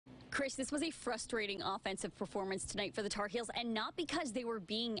Chris, this was a frustrating offensive performance tonight for the Tar Heels, and not because they were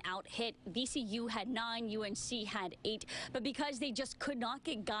being out-hit. VCU had 9, UNC had 8, but because they just could not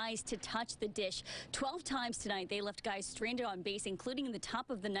get guys to touch the dish. 12 times tonight, they left guys stranded on base, including in the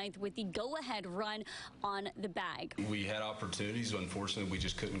top of the ninth with the go-ahead run on the bag. We had opportunities. Unfortunately, we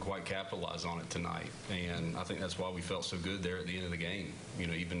just couldn't quite capitalize on it tonight, and I think that's why we felt so good there at the end of the game. You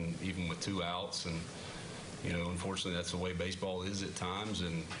know, even with 2 outs, and you know, unfortunately, that's the way baseball is at times,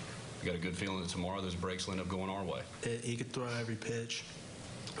 and we got a good feeling that tomorrow those breaks will end up going our way. He could throw every pitch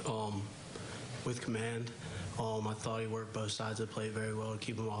with command. I thought he worked both sides of the plate very well to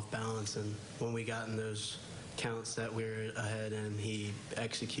keep him off balance, and when we got in those counts that we were ahead and he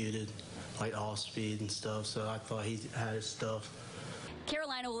executed like off speed and stuff, so I thought he had his stuff.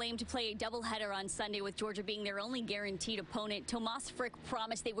 Carolina will aim to play a doubleheader on Sunday, with Georgia being their only guaranteed opponent. Tomas Frick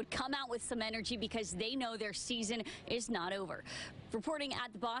promised they would come out with some energy because they know their season is not over. Reporting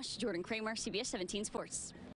at the Bosch, Jordan Kramer, CBS 17 Sports.